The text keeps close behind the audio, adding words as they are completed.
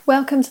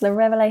Welcome to the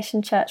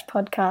Revelation Church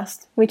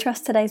podcast. We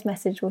trust today's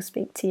message will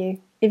speak to you.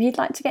 If you'd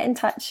like to get in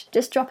touch,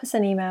 just drop us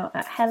an email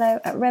at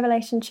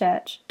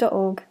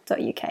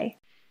hello@revelationchurch.org.uk.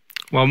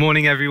 Well,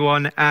 morning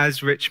everyone.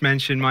 As Rich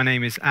mentioned, my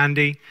name is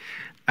Andy,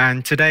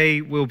 and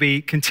today we'll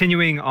be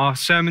continuing our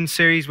sermon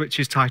series, which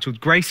is titled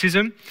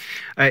Gracism.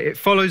 It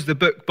follows the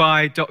book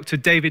by Dr.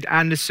 David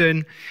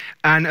Anderson,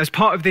 and as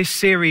part of this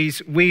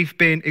series, we've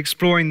been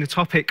exploring the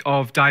topic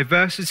of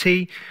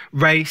diversity,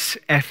 race,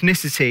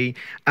 ethnicity,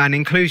 and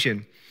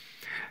inclusion.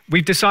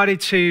 We've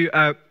decided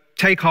to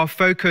take our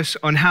focus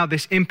on how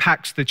this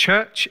impacts the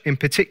church in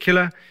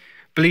particular,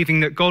 believing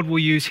that God will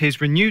use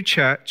his renewed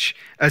church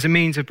as a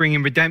means of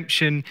bringing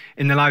redemption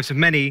in the lives of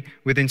many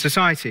within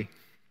society.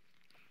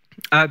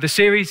 The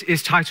series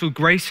is titled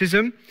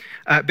Gracism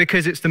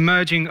because it's the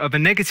merging of a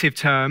negative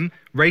term,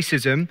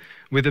 racism,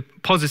 with a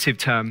positive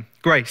term,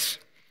 grace.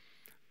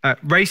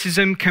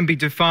 Racism can be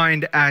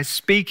defined as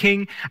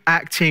speaking,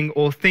 acting,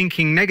 or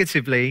thinking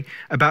negatively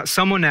about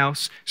someone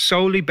else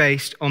solely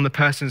based on the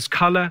person's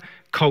color,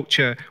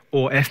 culture,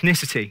 or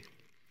ethnicity.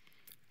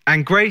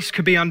 And grace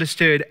could be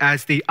understood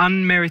as the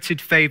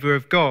unmerited favor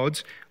of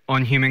God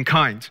on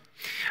humankind.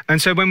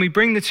 And so when we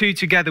bring the two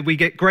together, we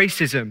get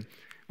gracism,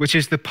 which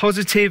is the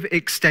positive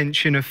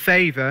extension of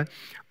favor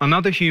on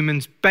other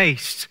humans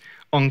based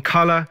on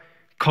color,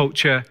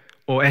 culture,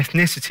 or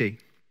ethnicity.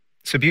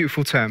 It's a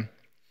beautiful term.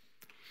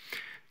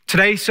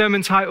 Today's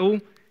sermon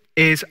title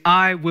is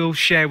I Will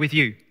Share With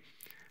You.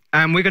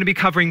 And we're going to be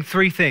covering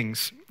three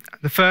things.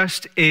 The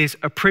first is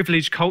a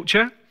privileged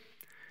culture.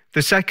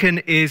 The second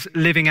is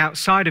living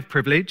outside of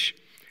privilege.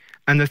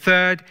 And the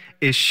third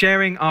is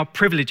sharing our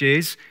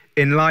privileges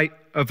in light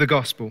of the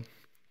gospel.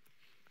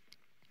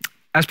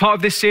 As part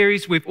of this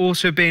series, we've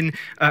also been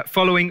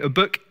following a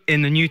book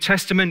in the New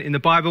Testament, in the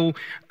Bible,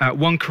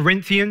 1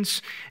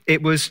 Corinthians.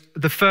 It was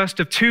the first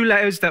of two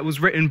letters that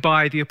was written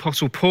by the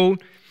Apostle Paul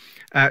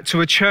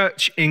to a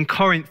church in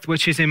Corinth,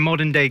 which is in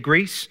modern-day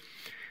Greece.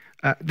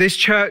 This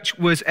church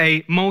was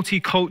a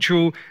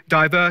multicultural,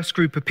 diverse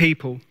group of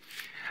people.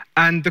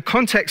 And the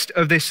context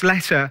of this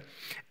letter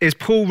is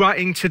Paul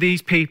writing to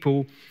these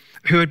people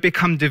who had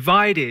become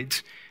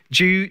divided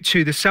due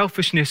to the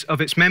selfishness of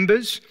its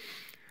members,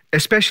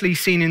 especially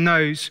seen in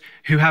those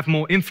who have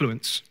more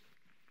influence.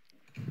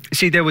 You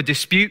see, there were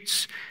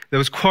disputes, there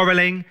was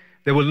quarreling,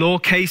 there were law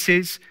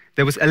cases,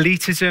 there was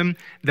elitism,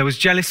 there was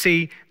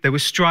jealousy, there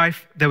was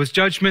strife, there was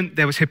judgment,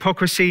 there was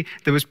hypocrisy,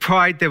 there was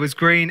pride, there was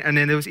greed, and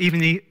then there was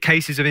even the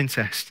cases of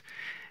incest.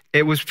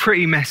 It was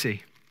pretty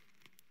messy.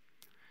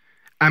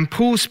 And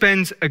Paul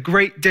spends a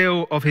great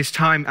deal of his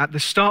time at the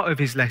start of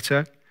his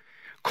letter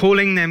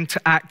calling them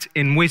to act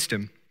in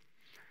wisdom.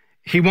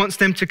 He wants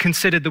them to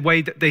consider the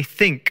way that they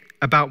think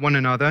about one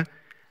another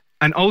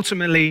and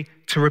ultimately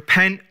to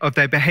repent of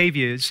their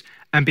behaviors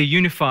and be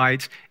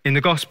unified in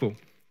the gospel.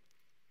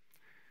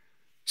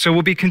 So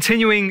we'll be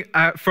continuing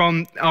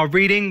from our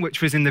reading,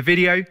 which was in the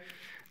video,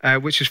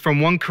 which is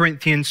from 1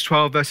 Corinthians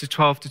 12, verses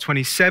 12 to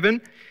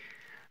 27.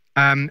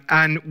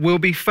 And we'll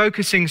be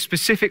focusing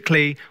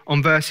specifically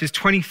on verses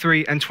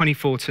 23 and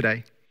 24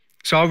 today.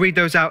 So I'll read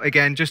those out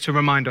again just to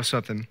remind us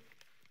of them.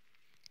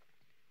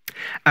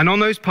 And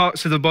on those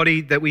parts of the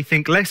body that we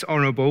think less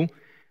honorable,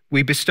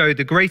 we bestow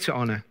the greater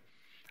honor.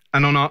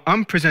 And on our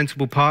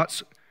unpresentable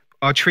parts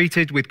are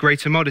treated with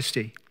greater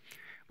modesty,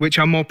 which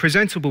our more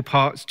presentable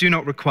parts do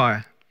not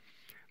require.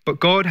 But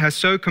God has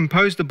so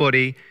composed the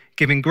body,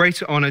 giving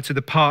greater honor to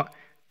the part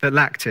that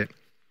lacked it.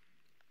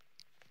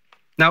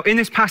 Now, in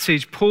this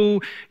passage,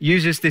 Paul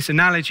uses this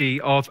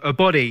analogy of a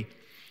body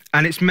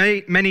and its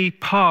many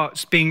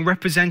parts being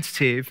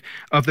representative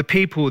of the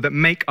people that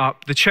make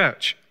up the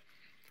church.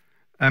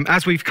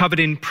 As we've covered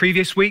in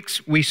previous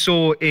weeks, we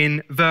saw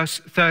in verse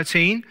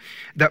 13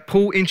 that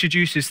Paul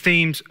introduces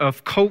themes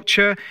of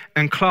culture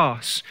and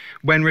class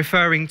when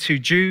referring to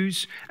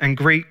Jews and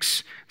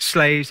Greeks,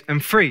 slaves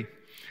and free.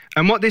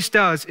 And what this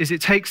does is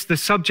it takes the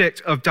subject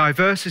of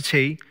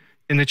diversity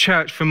in the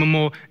church from a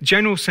more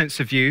general sense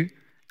of view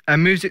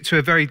and moves it to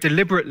a very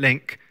deliberate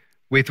link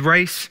with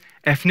race,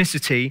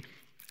 ethnicity,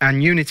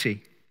 and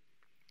unity.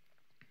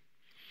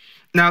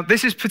 Now,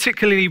 this is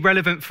particularly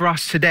relevant for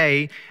us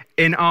today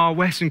in our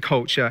Western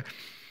culture.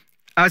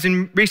 As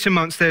in recent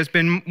months, there's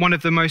been one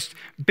of the most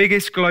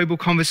biggest global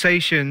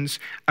conversations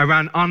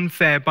around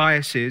unfair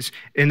biases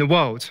in the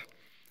world,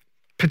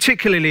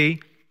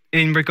 particularly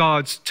in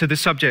regards to the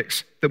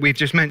subjects that we've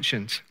just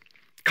mentioned,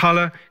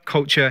 color,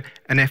 culture,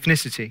 and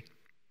ethnicity.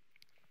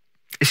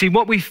 You see,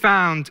 what we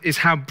found is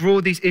how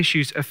broad these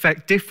issues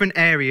affect different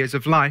areas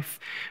of life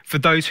for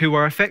those who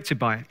are affected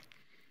by it.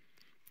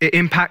 It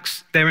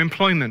impacts their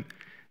employment,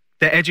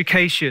 their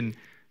education,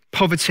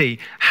 poverty,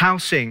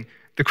 housing,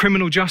 the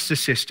criminal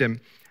justice system,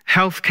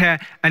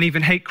 healthcare, and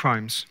even hate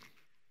crimes.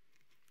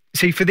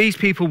 See, for these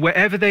people,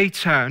 wherever they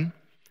turn,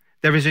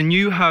 there is a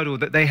new hurdle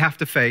that they have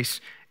to face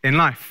in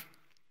life.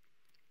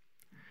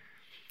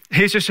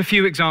 Here's just a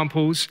few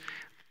examples.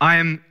 I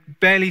am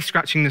barely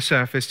scratching the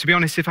surface. To be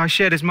honest, if I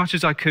shared as much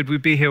as I could,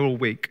 we'd be here all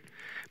week.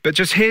 But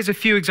just here's a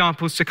few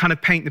examples to kind of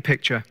paint the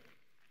picture.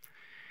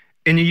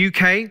 In the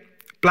UK,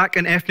 Black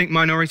and ethnic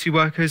minority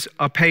workers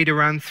are paid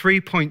around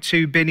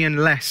 3.2 billion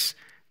less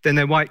than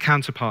their white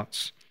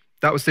counterparts.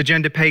 That was the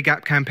Gender Pay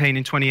Gap campaign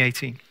in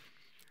 2018.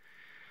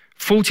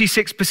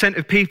 46%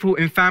 of people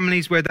in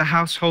families where the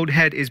household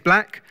head is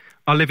black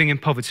are living in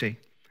poverty,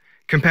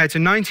 compared to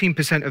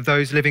 19% of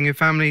those living in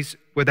families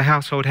where the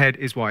household head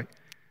is white.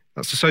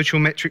 That's the Social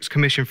Metrics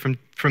Commission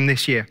from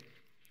this year.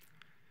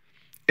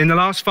 In the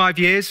last 5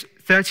 years,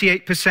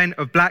 38%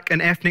 of black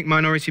and ethnic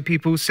minority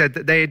people said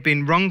that they had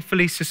been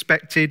wrongfully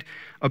suspected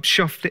of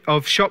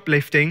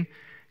shoplifting,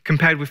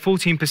 compared with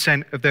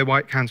 14% of their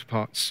white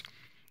counterparts.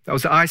 That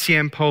was the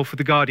ICM poll for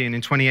The Guardian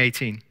in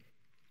 2018.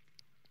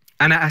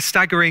 And at a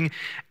staggering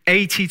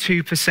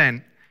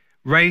 82%,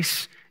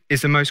 race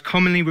is the most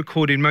commonly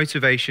recorded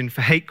motivation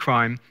for hate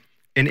crime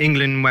in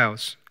England and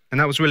Wales. And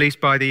that was released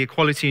by the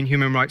Equality and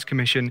Human Rights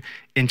Commission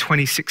in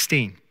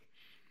 2016.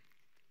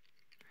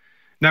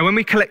 Now, when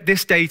we collect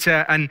this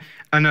data and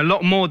a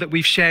lot more that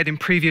we've shared in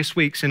previous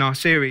weeks in our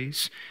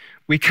series,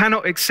 we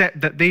cannot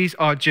accept that these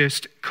are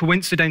just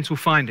coincidental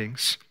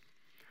findings,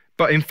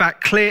 but in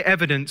fact clear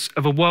evidence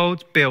of a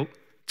world built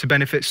to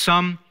benefit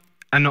some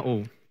and not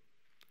all.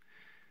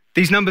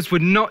 These numbers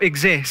would not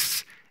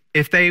exist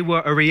if they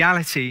were a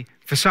reality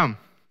for some.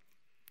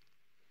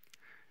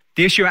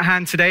 The issue at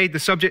hand today, the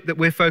subject that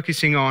we're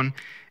focusing on,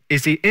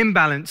 is the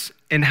imbalance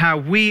in how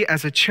we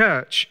as a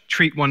church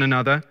treat one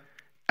another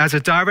as a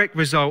direct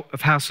result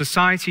of how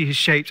society has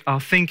shaped our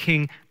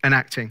thinking and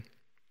acting.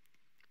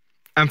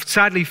 And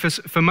sadly,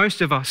 for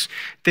most of us,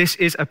 this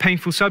is a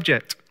painful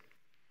subject.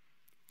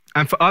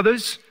 And for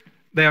others,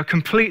 they are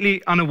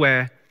completely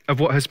unaware of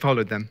what has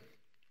followed them.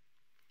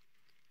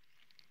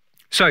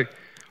 So,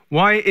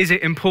 why is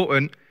it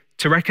important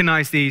to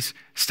recognize these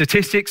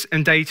statistics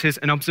and data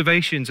and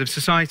observations of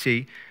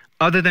society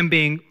other than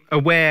being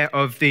aware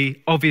of the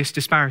obvious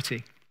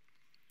disparity?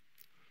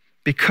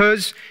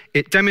 Because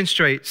it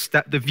demonstrates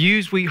that the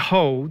views we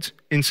hold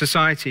in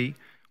society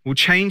will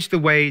change the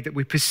way that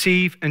we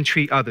perceive and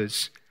treat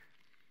others.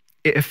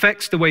 It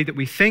affects the way that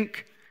we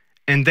think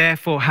and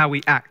therefore how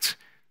we act,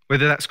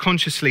 whether that's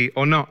consciously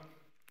or not.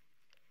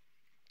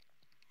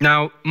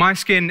 Now, my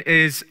skin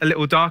is a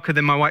little darker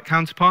than my white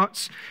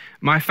counterparts.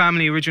 My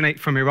family originate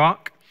from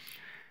Iraq.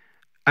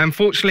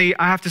 Unfortunately,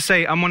 I have to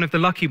say I'm one of the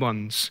lucky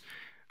ones.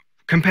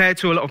 Compared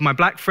to a lot of my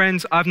black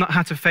friends, I've not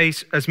had to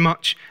face as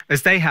much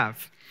as they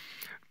have.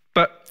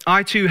 But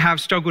I too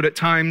have struggled at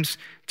times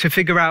to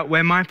figure out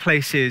where my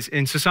place is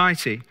in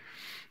society.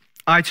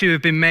 I too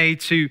have been made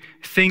to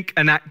think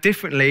and act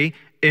differently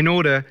in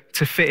order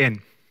to fit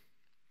in.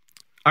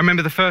 I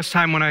remember the first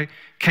time when I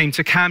came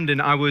to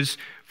Camden, I was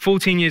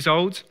 14 years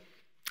old.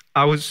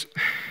 I was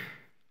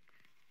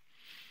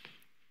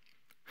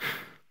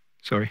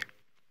with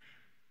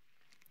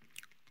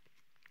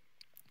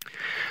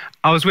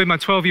my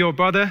 12-year-old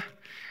brother.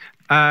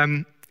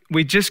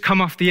 We'd just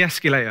come off the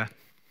escalator.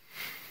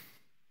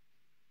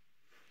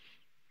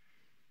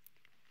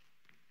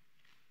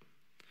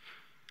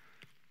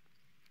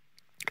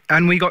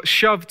 And we got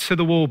shoved to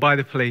the wall by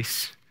the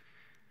police,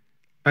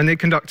 and they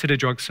conducted a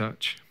drug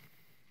search.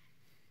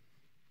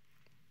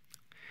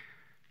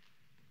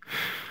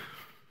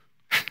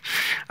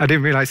 I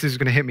didn't realize this was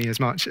going to hit me as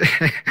much.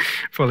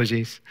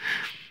 Apologies.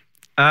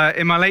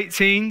 In my late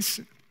teens,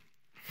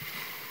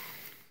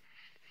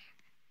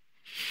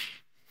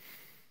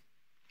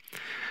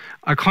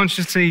 I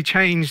consciously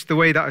changed the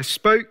way that I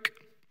spoke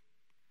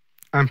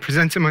and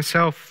presented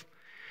myself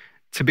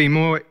to be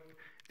more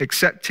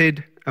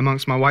accepted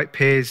amongst my white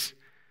peers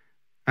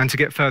and to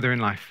get further in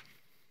life.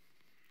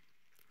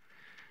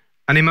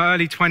 And in my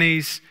early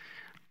 20s,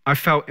 I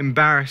felt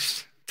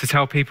embarrassed to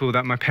tell people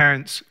that my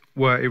parents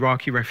were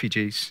Iraqi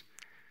refugees.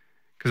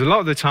 Because a lot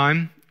of the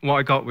time, what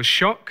I got was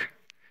shock,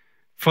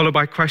 followed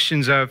by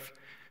questions of,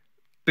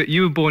 but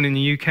you were born in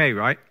the UK,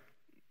 right?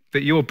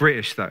 But you're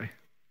British, though.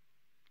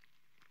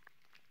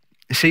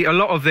 You see, a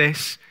lot of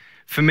this,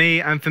 for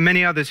me and for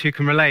many others who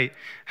can relate,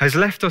 has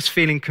left us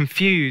feeling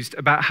confused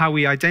about how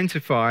we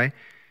identify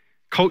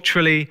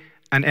culturally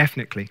and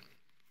ethnically.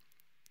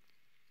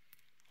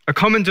 A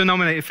common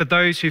denominator for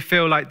those who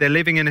feel like they're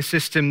living in a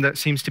system that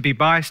seems to be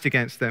biased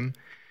against them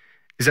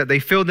is that they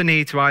feel the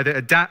need to either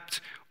adapt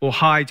or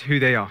hide who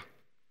they are.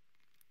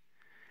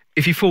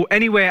 If you fall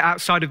anywhere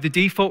outside of the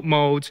default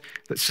mold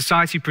that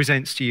society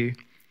presents to you,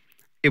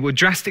 it will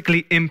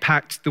drastically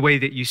impact the way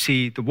that you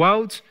see the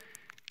world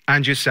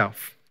and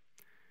yourself,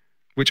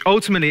 which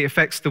ultimately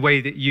affects the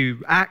way that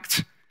you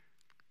act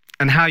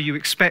and how you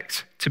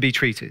expect to be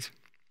treated.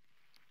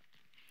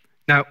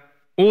 Now,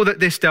 all that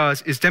this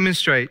does is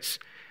demonstrates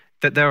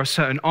that there are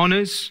certain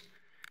honors,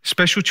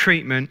 special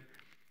treatment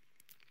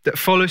that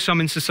follow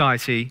some in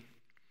society,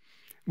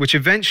 which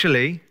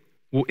eventually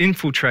will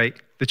infiltrate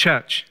the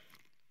church.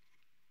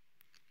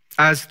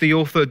 As the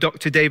author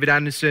Dr. David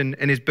Anderson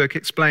in his book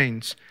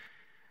explains,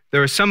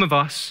 there are some of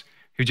us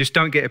who just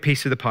don't get a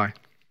piece of the pie.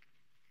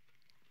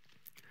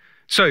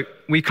 So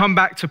we come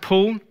back to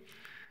Paul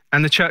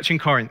and the church in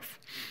Corinth.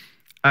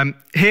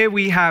 Here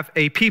we have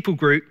a people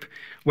group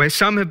where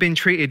some have been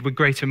treated with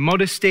greater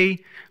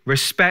modesty,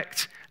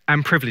 respect,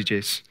 and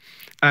privileges.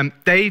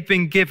 They've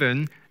been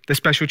given the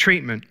special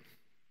treatment.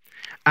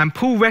 And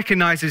Paul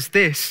recognizes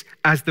this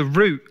as the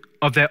root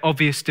of their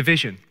obvious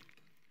division.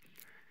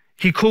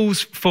 He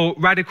calls for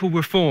radical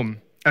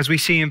reform, as we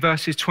see in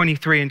verses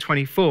 23 and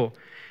 24.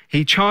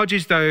 He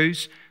charges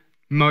those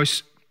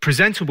most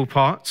presentable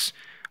parts,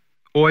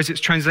 or as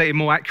it's translated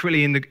more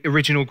accurately in the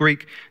original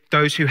Greek,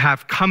 those who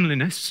have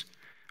comeliness,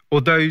 or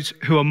those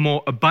who are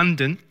more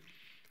abundant,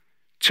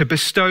 to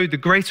bestow the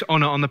greater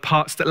honor on the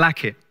parts that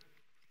lack it.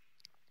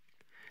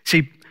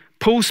 See,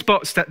 Paul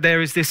spots that there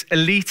is this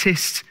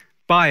elitist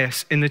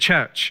bias in the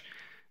church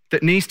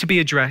that needs to be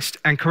addressed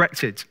and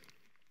corrected.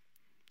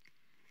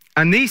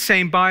 And these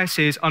same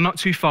biases are not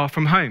too far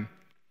from home.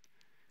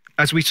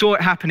 As we saw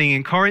it happening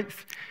in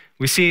Corinth,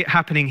 we see it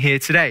happening here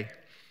today.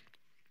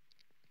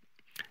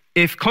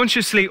 If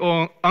consciously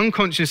or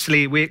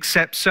unconsciously we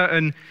accept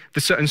certain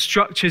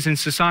structures in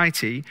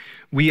society,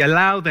 we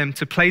allow them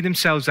to play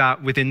themselves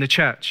out within the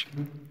church.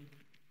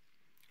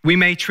 We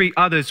may treat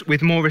others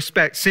with more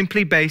respect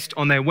simply based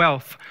on their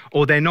wealth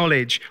or their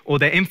knowledge or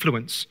their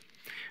influence.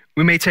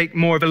 We may take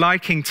more of a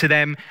liking to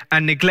them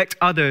and neglect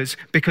others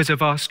because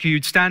of our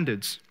skewed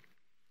standards.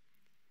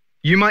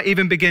 You might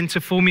even begin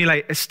to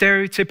formulate a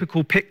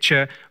stereotypical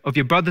picture of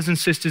your brothers and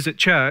sisters at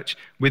church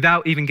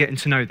without even getting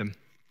to know them.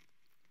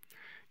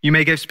 You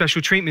may give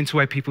special treatment to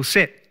where people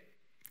sit,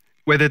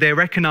 whether they're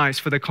recognized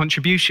for their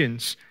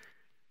contributions.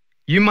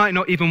 You might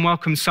not even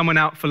welcome someone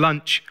out for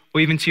lunch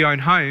or even to your own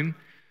home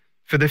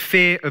for the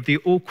fear of the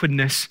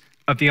awkwardness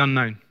of the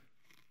unknown.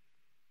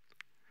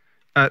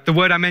 The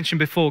word I mentioned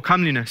before,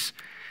 comeliness,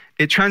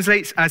 it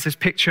translates as this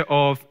picture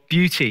of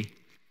beauty,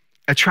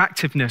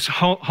 attractiveness,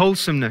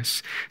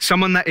 wholesomeness,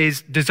 someone that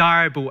is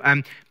desirable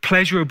and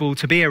pleasurable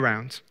to be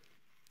around.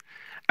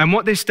 And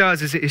what this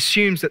does is it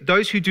assumes that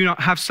those who do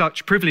not have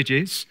such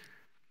privileges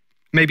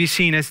may be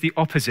seen as the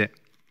opposite: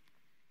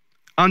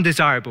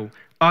 undesirable,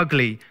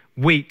 ugly,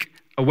 weak,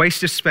 a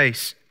waste of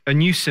space, a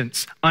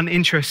nuisance,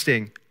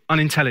 uninteresting,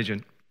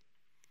 unintelligent.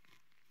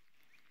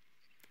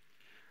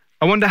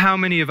 I wonder how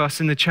many of us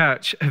in the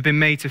church have been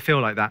made to feel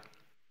like that.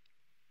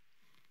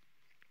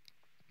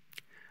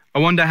 I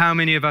wonder how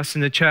many of us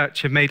in the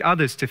church have made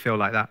others to feel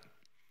like that.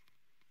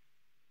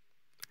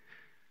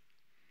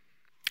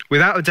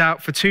 Without a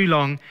doubt, for too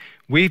long,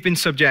 we've been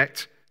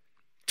subject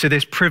to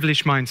this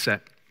privileged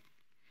mindset,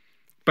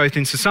 both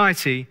in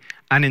society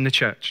and in the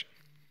church.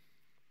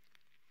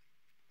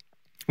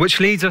 Which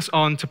leads us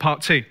on to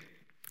part 2,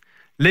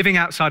 living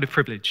outside of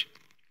privilege.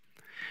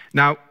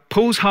 Now,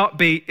 Paul's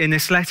heartbeat in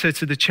this letter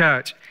to the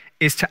church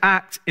is to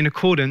act in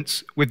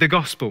accordance with the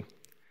gospel,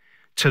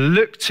 to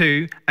look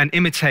to and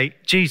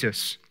imitate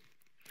Jesus.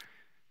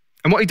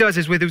 And what he does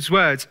is, with his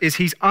words, is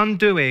he's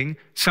undoing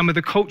some of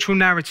the cultural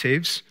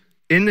narratives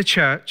in the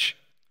church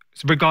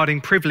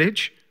regarding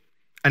privilege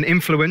and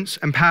influence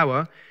and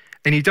power,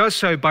 and he does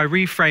so by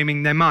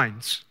reframing their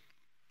minds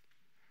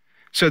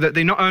so that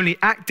they not only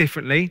act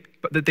differently,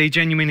 but that they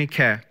genuinely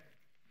care.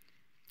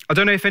 I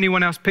don't know if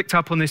anyone else picked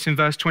up on this in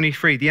verse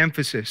 23, the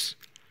emphasis.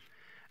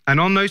 And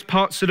on those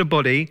parts of the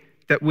body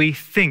that we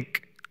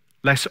think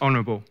less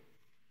honorable.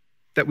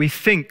 That we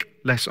think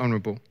less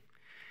honorable.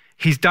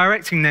 He's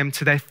directing them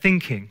to their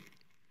thinking,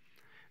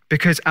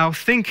 because our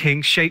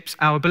thinking shapes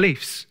our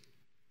beliefs,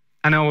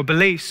 and our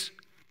beliefs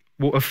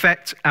will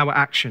affect our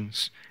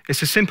actions.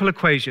 It's a simple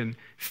equation: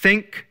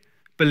 think,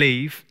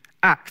 believe,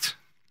 act.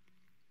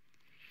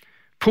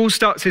 Paul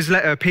starts his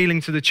letter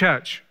appealing to the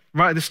church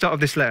right at the start of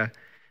this letter,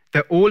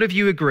 that all of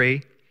you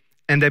agree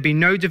and there be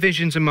no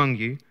divisions among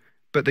you,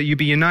 but that you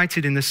be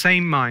united in the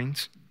same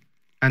mind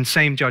and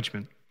same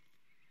judgment.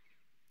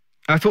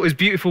 I thought it was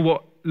beautiful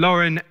what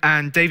Lauren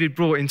and David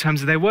brought in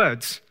terms of their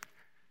words,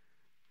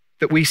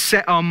 that we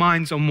set our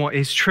minds on what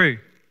is true,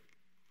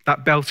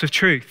 that belt of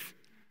truth,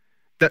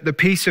 that the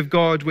peace of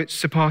God which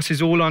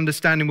surpasses all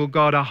understanding will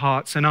guard our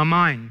hearts and our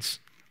minds.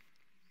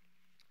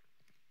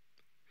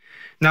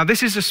 Now,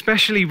 this is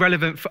especially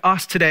relevant for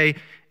us today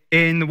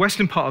in the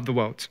Western part of the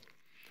world,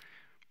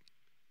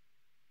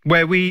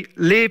 where we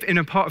live in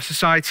a part of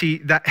society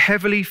that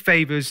heavily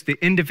favors the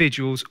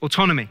individual's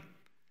autonomy.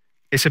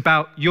 It's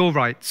about your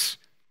rights,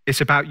 it's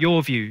about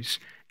your views,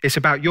 it's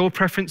about your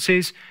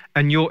preferences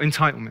and your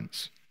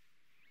entitlements.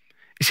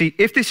 You see,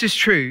 if this is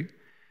true,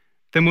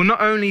 then we'll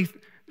not only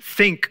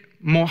think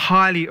more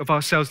highly of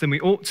ourselves than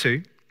we ought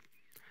to,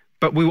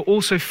 but we will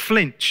also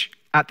flinch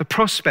at the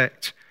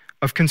prospect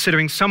of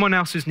considering someone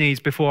else's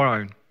needs before our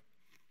own.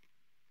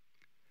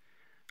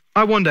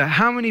 I wonder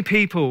how many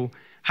people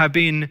have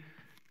been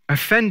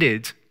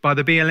offended by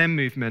the BLM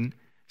movement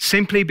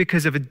simply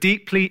because of a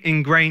deeply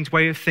ingrained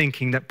way of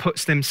thinking that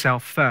puts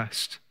themselves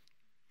first.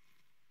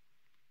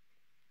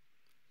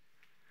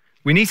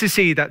 We need to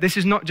see that this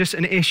is not just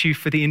an issue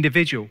for the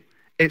individual.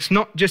 It's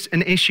not just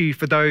an issue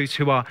for those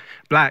who are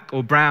black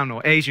or brown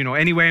or Asian or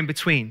anywhere in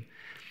between.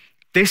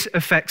 This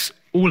affects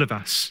all of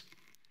us,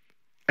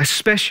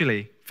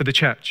 especially for the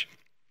church.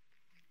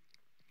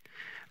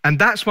 And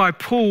that's why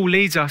Paul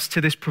leads us to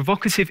this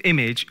provocative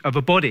image of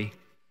a body.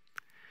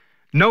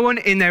 No one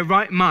in their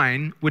right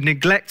mind would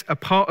neglect a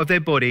part of their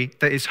body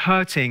that is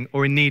hurting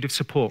or in need of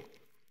support.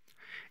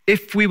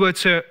 If we were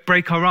to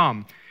break our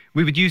arm,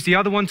 we would use the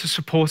other one to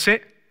support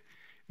it.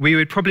 We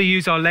would probably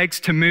use our legs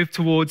to move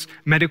towards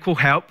medical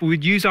help. We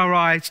would use our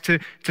eyes to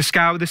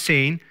scour the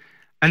scene,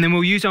 and then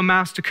we'll use our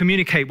mouths to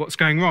communicate what's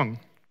going wrong.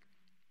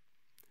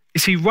 You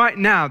see, right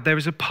now, there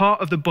is a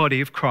part of the body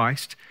of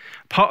Christ,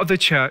 part of the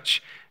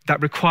church, that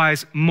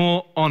requires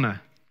more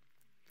honor,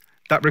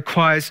 that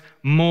requires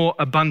more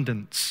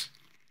abundance.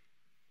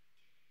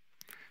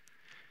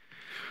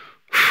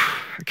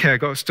 Okay, I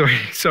got a story.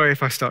 Sorry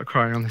if I start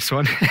crying on this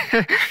one.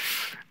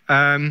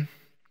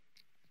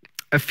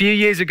 A few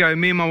years ago,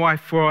 me and my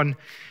wife were on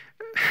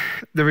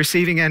the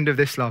receiving end of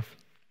this love.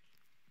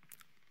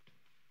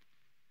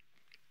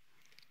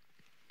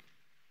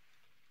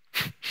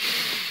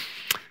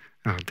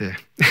 Oh dear.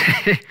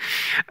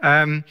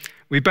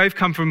 We both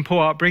come from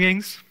poor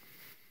upbringings.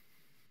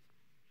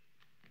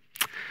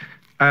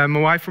 My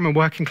wife from a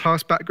working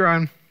class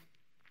background.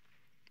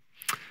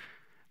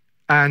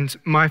 And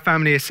my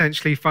family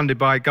essentially funded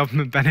by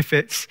government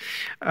benefits.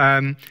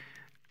 And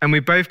we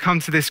both come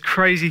to this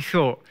crazy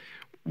thought.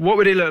 What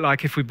would it look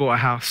like if we bought a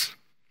house?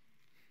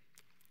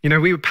 You know,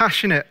 we were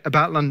passionate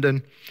about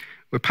London.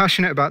 We're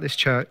passionate about this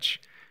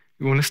church.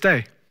 We want to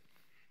stay.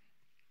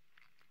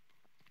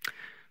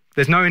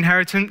 There's no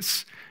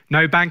inheritance,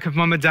 no bank of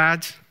mum and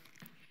dad.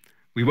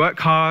 We work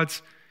hard,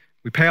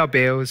 we pay our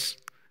bills,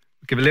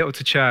 we give a little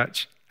to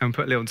church, and we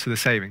put a little to the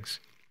savings.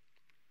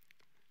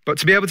 But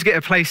to be able to get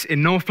a place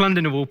in North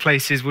London, of all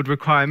places, would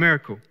require a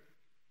miracle.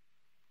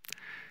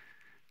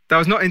 That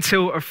was not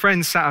until a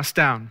friend sat us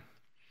down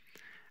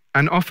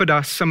and offered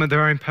us some of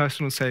their own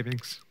personal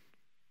savings.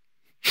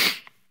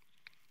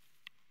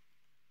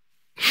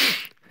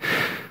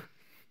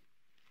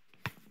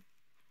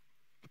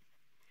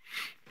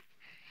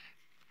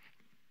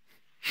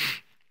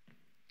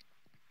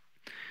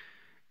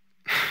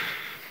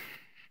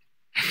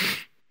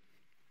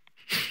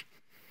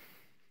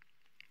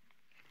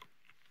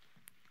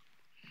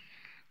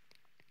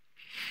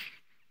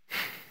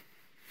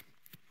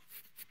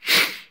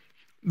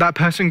 That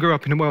person grew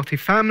up in a wealthy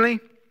family,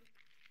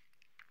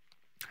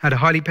 had a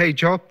highly paid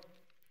job,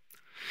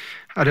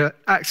 had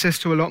access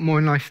to a lot more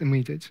in life than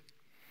we did.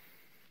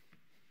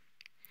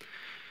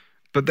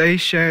 But they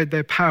shared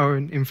their power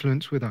and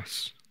influence with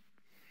us.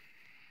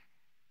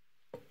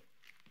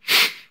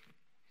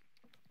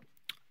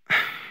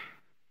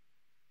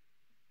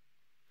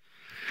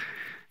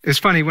 It's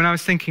funny, when I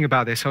was thinking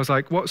about this, I was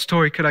like, what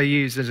story could I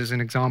use as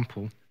an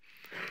example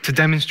to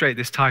demonstrate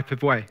this type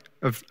of way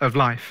of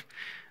life?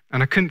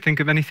 And I couldn't think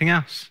of anything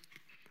else.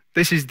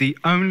 This is the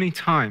only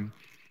time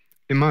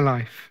in my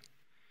life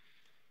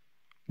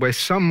where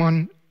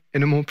someone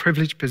in a more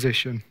privileged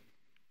position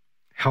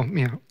helped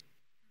me out.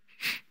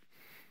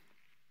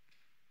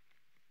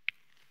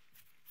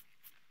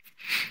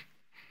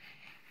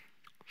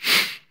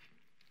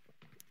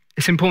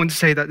 It's important to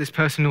say that this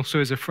person also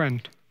is a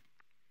friend.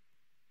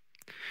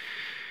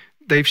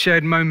 They've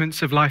shared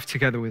moments of life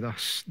together with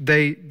us.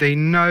 They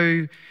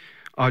know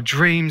our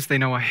dreams, they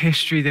know our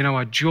history, they know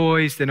our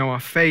joys, they know our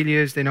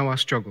failures, they know our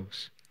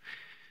struggles.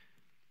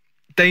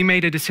 They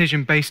made a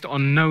decision based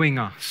on knowing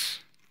us.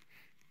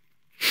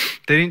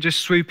 They didn't just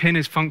swoop in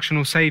as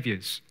functional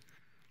saviors.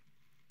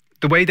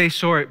 The way they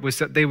saw it was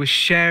that they were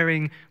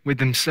sharing with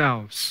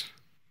themselves,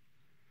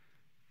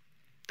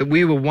 that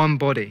we were one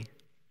body.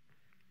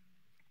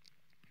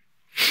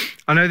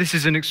 I know this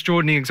is an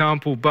extraordinary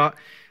example, but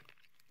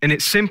in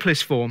its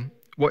simplest form,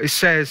 what it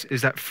says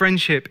is that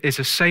friendship is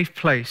a safe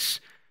place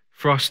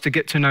for us to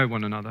get to know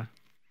one another,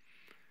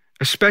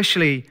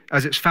 especially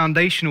as it's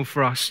foundational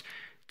for us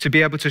to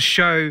be able to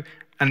show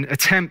and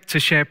attempt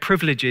to share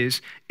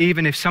privileges,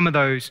 even if some of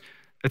those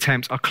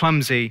attempts are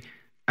clumsy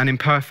and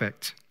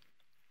imperfect.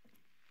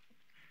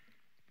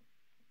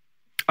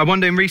 I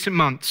wonder, in recent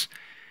months,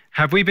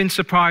 have we been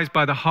surprised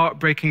by the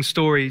heartbreaking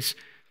stories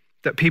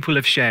that people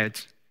have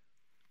shared?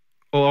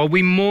 Or are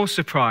we more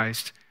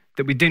surprised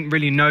that we didn't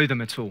really know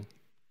them at all?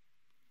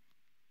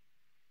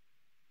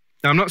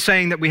 Now, I'm not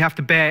saying that we have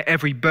to bear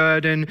every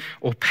burden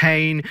or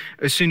pain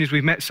as soon as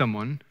we've met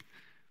someone,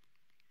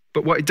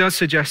 but what it does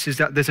suggest is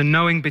that there's a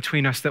knowing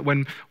between us that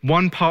when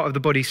one part of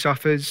the body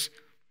suffers,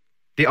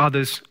 the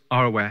others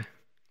are aware.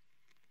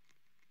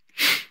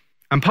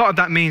 And part of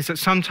that means that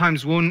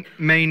sometimes one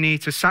may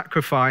need to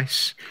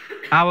sacrifice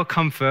our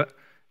comfort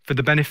for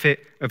the benefit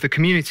of the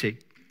community.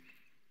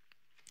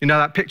 You know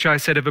that picture I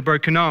said of a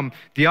broken arm?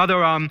 The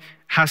other arm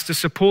has to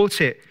support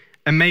it,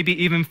 and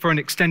maybe even for an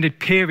extended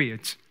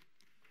period,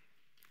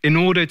 in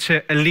order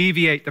to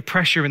alleviate the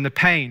pressure and the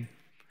pain.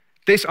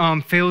 This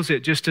arm feels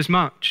it just as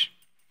much.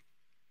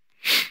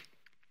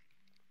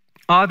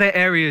 Are there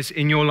areas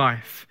in your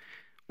life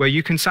where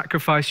you can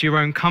sacrifice your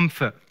own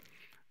comfort,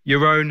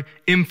 your own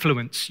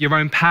influence, your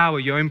own power,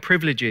 your own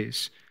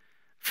privileges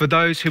for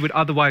those who would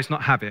otherwise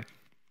not have it?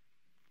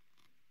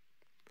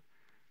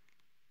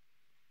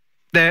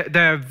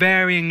 There are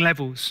varying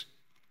levels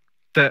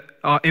that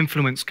our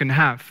influence can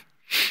have.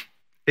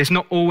 It's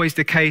not always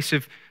the case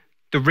of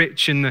the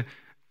rich and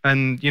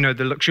and,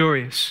 the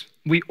luxurious.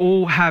 We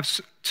all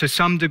have, to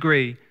some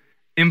degree,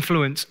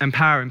 influence and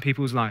power in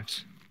people's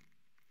lives.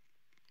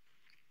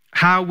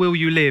 How will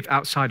you live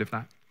outside of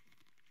that?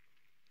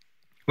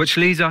 Which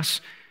leads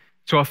us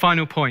to our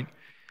final point,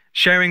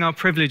 sharing our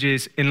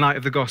privileges in light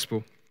of the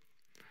gospel.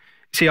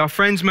 See, our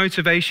friend's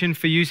motivation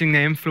for using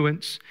their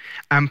influence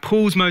and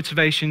Paul's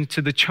motivation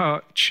to the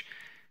church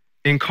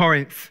in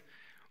Corinth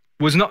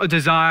was not a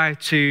desire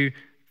to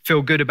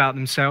feel good about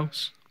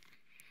themselves.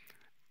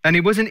 And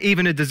it wasn't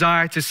even a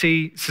desire to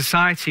see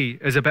society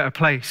as a better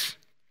place.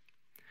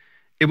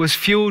 It was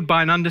fueled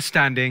by an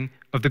understanding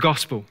of the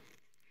gospel.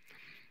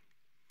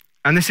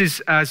 And this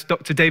is, as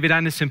Dr. David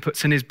Anderson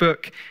puts in his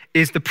book,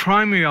 is the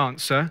primary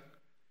answer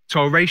to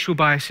our racial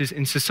biases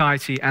in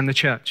society and the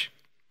church.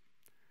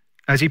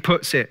 As he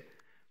puts it,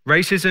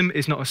 racism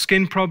is not a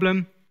skin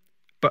problem,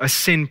 but a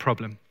sin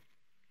problem.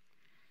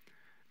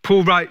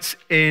 Paul writes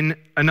in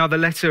another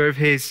letter of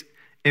his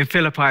in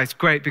Philippi, it's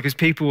great because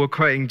people were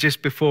quoting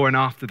just before and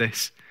after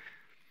this.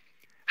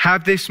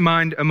 Have this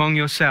mind among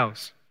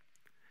yourselves.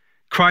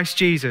 Christ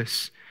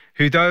Jesus,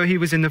 who though he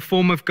was in the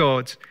form of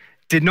God,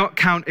 did not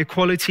count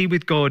equality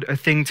with God a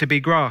thing to be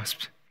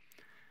grasped,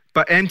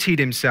 but emptied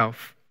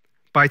himself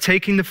by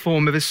taking the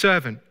form of a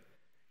servant,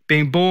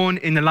 being born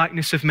in the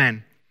likeness of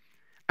men,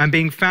 and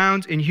being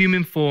found in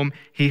human form,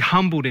 he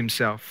humbled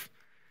himself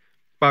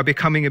by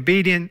becoming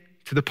obedient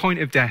to the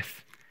point of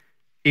death,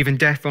 even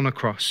death on a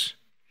cross.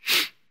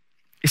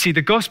 You see,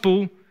 the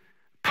gospel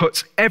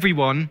puts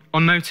everyone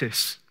on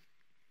notice.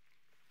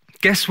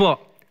 Guess what?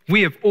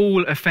 We have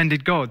all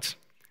offended God.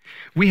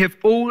 We have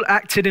all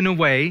acted in a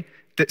way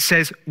that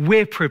says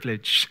we're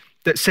privileged,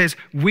 that says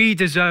we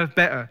deserve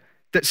better,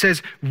 that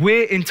says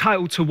we're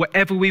entitled to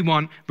whatever we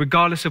want,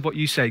 regardless of what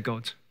you say,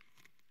 God.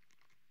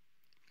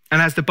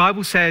 And as the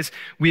Bible says,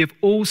 we have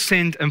all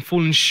sinned and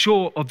fallen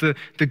short of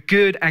the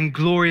good and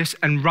glorious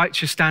and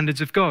righteous standards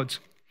of God.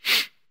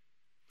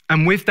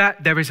 And with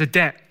that, there is a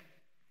debt.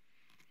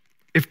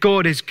 If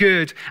God is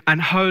good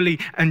and holy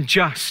and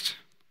just,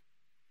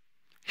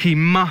 he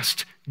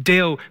must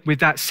deal with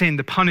that sin.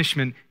 The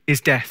punishment is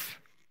death.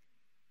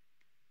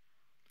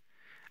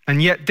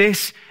 And yet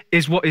this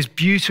is what is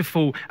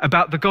beautiful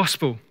about the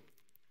gospel.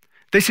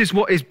 This is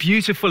what is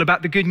beautiful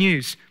about the good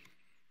news,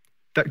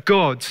 that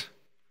God,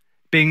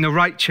 being the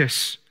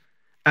righteous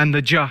and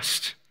the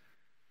just,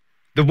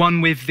 the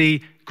one with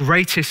the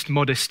greatest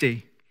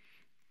modesty,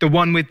 the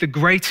one with the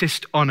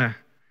greatest honor,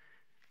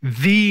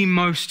 the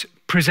most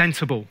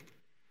presentable,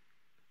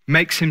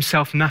 makes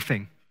himself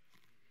nothing.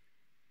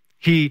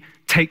 He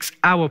takes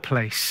our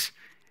place.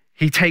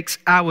 He takes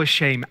our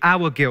shame,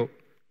 our guilt.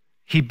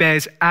 He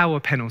bears our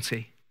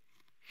penalty.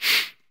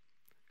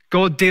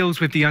 God deals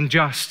with the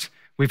unjust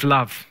with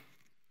love.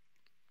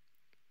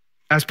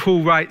 As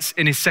Paul writes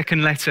in his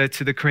second letter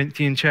to the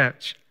Corinthian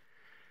church,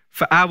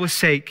 for our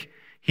sake,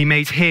 he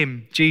made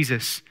him,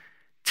 Jesus,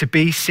 to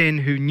be sin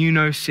who knew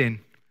no sin,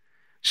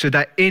 so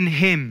that in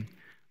him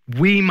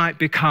we might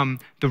become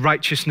the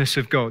righteousness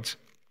of God.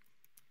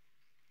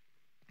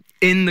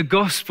 In the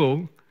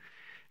gospel,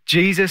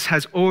 Jesus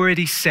has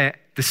already set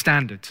the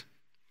standard.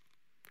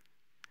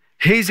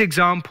 His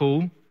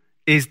example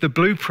is the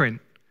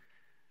blueprint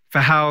for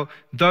how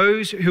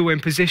those who are in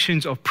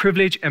positions of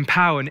privilege and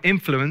power and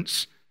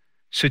influence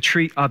should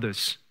treat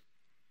others.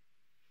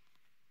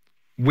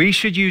 We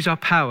should use our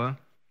power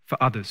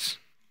for others.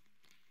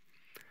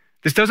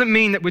 This doesn't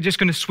mean that we're just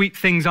going to sweep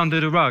things under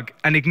the rug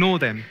and ignore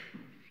them.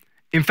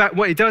 In fact,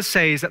 what it does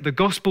say is that the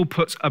gospel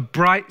puts a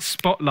bright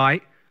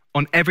spotlight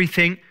on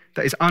everything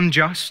that is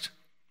unjust.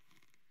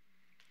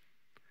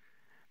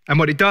 And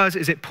what it does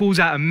is it pulls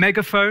out a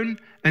megaphone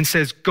and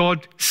says,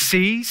 God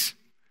sees,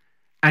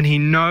 and he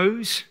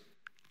knows,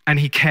 and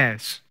he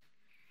cares.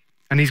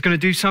 And he's going to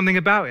do something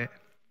about it.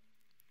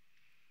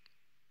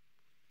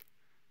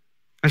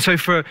 And so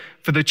for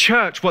the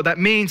church, what that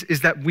means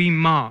is that we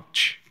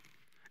march.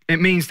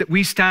 It means that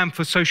we stand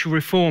for social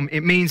reform.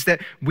 It means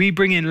that we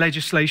bring in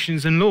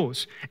legislations and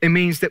laws. It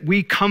means that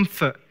we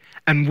comfort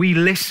and we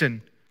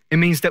listen. It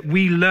means that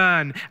we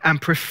learn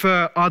and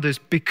prefer others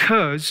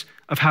because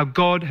of how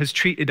God has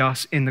treated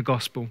us in the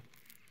gospel.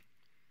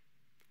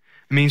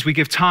 It means we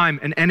give time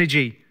and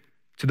energy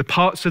to the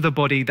parts of the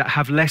body that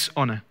have less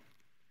honor,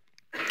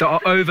 that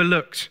are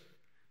overlooked,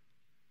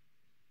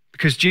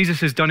 because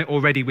Jesus has done it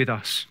already with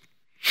us.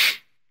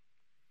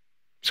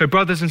 So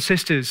brothers and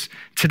sisters,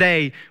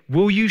 today,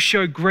 will you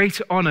show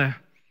greater honor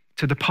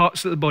to the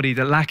parts of the body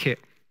that lack it?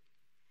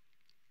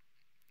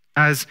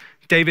 As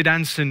David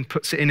Anderson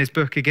puts it in his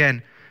book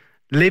again,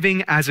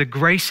 living as a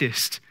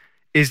gracist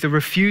is the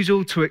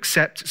refusal to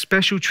accept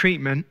special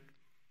treatment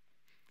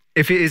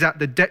if it is at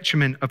the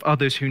detriment of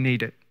others who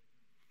need it.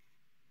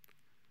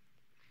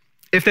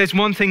 If there's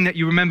one thing that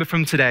you remember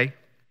from today,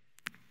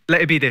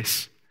 let it be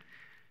this.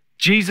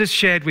 Jesus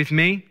shared with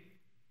me,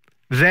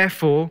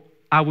 therefore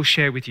I will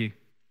share with you.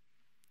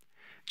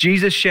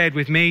 Jesus shared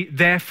with me,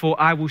 therefore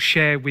I will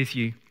share with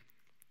you.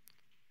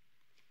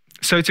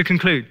 So to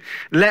conclude,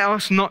 let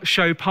us not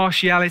show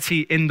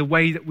partiality in the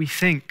way that we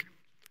think,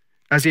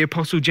 as the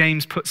Apostle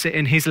James puts it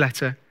in his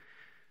letter,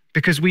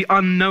 because we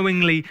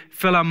unknowingly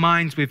fill our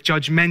minds with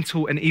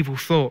judgmental and evil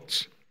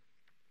thoughts.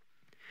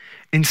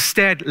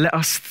 Instead, let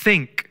us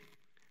think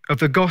of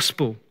the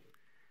gospel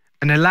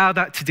and allow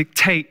that to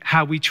dictate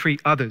how we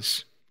treat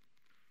others.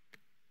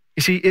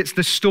 You see, it's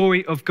the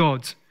story of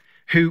God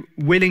who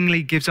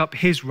willingly gives up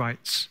his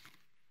rights,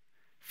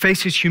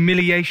 faces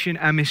humiliation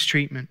and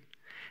mistreatment,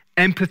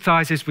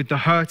 empathizes with the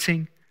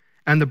hurting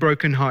and the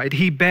brokenhearted.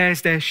 He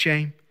bears their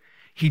shame.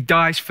 He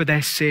dies for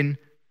their sin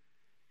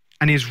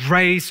and is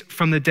raised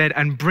from the dead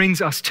and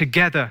brings us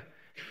together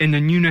in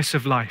the newness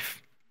of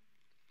life.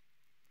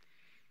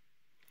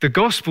 The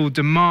gospel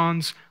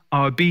demands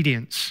our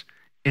obedience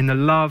in the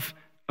love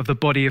of the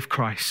body of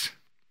Christ.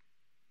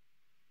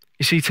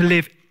 You see, to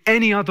live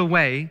any other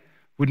way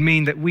would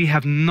mean that we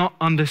have not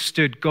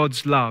understood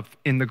God's love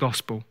in the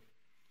gospel.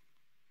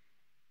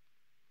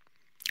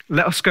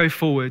 Let us go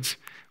forwards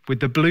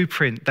with the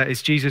blueprint that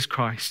is Jesus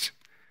Christ,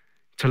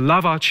 to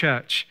love our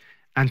church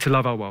and to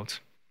love our world.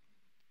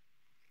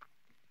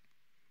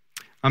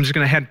 I'm just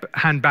going to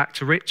hand back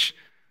to Rich,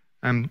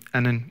 and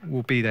then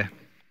we'll be there.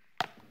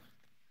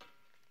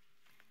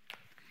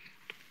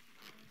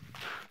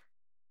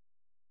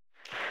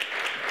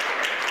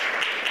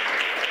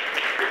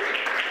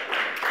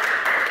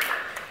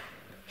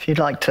 If you'd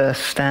like to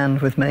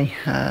stand with me,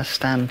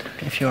 stand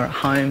if you're at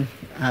home.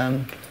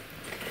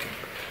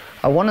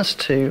 I want us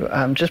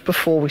to, just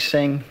before we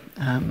sing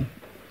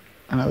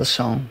another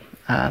song,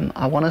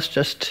 I want us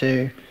just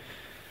to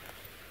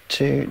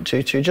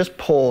just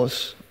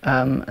pause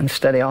and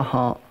steady our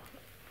heart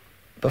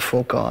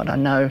before God. I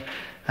know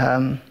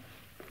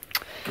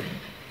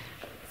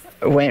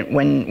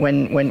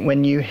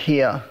when you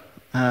hear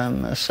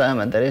a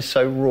sermon that is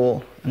so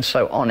raw and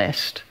so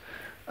honest,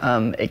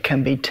 it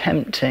can be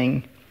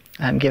tempting,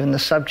 given the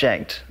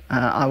subject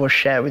I will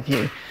share with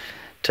you,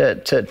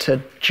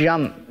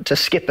 to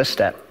skip a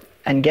step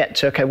and get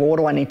to, okay, well, what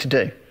do I need to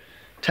do?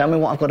 Tell me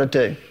what I've got to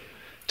do.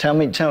 Tell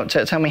me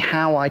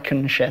how I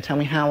can share. Tell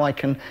me how I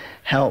can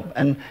help.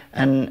 And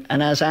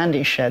as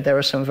Andy shared, there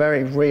are some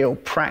very real,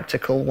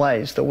 practical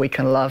ways that we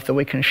can love, that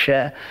we can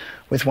share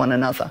with one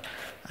another.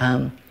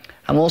 I'm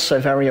also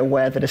very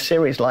aware that a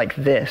series like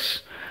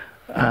this,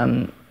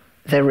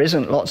 there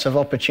isn't lots of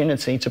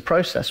opportunity to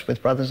process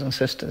with brothers and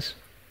sisters.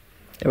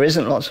 There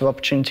isn't lots of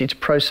opportunity to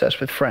process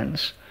with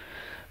friends.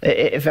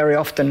 It very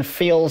often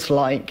feels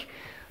like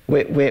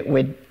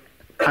we're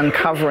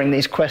uncovering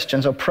these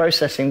questions or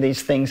processing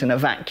these things in a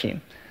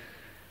vacuum.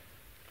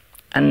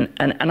 And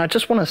I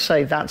just want to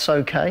say that's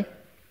okay.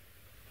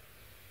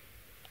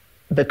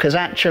 Because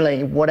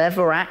actually,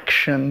 whatever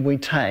action we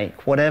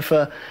take,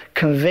 whatever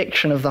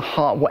conviction of the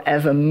heart,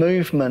 whatever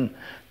movement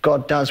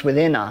God does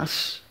within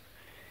us,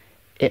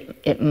 it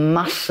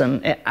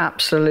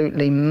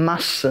absolutely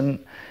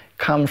mustn't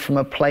come from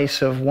a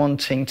place of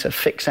wanting to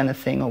fix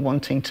anything or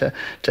wanting to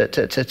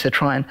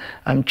try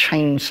and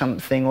change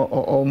something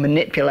or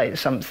manipulate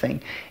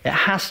something. It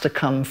has to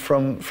come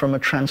from a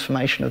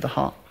transformation of the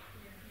heart.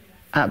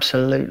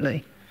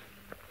 Absolutely.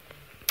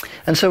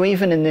 And so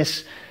even in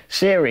this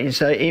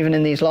series, even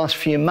in these last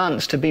few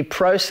months, to be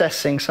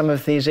processing some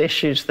of these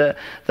issues that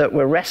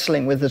we're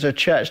wrestling with as a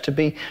church, to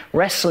be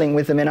wrestling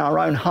with them in our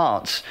own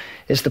hearts,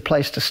 is the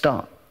place to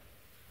start.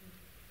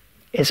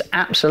 It's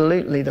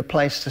absolutely the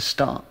place to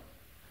start.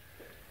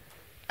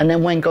 And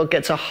then when God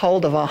gets a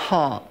hold of our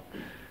heart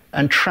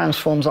and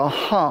transforms our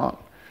heart,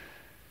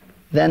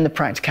 then the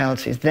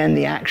practicalities, then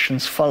the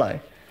actions follow.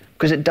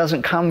 Because it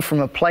doesn't come from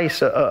a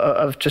place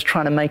of just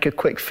trying to make a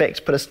quick fix,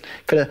 put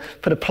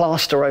a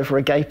plaster over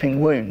a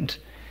gaping wound.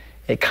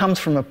 It comes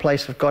from a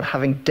place of God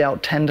having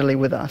dealt tenderly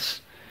with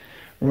us,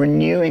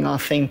 renewing our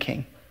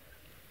thinking,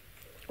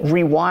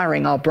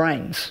 rewiring our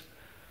brains,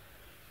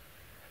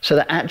 so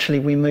that actually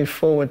we move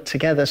forward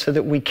together, so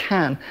that we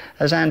can,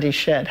 as Andy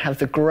shared, have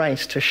the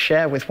grace to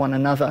share with one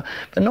another,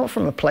 but not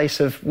from a place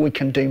of we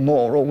can do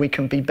more or we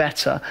can be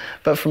better,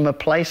 but from a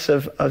place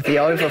of the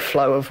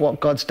overflow of what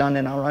God's done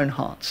in our own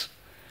hearts.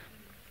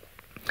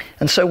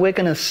 And so we're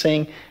going to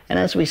sing, and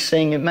as we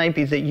sing, it may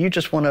be that you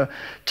just want to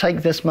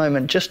take this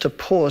moment just to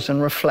pause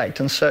and reflect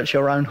and search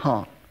your own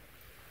heart.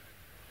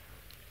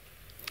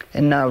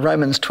 In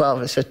Romans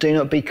 12, it says, "Do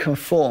not be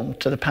conformed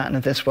to the pattern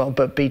of this world,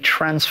 but be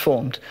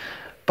transformed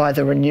by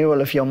the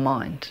renewal of your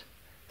mind,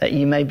 that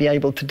you may be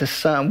able to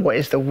discern what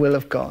is the will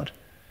of God,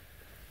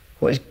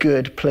 what is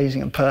good,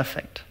 pleasing, and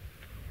perfect."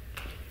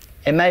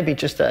 It may be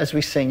just that as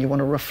we sing, you want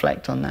to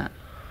reflect on that.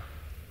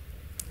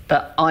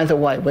 But either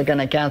way, we're going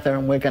to gather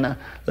and we're going to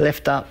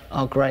lift up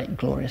our great and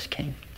glorious King.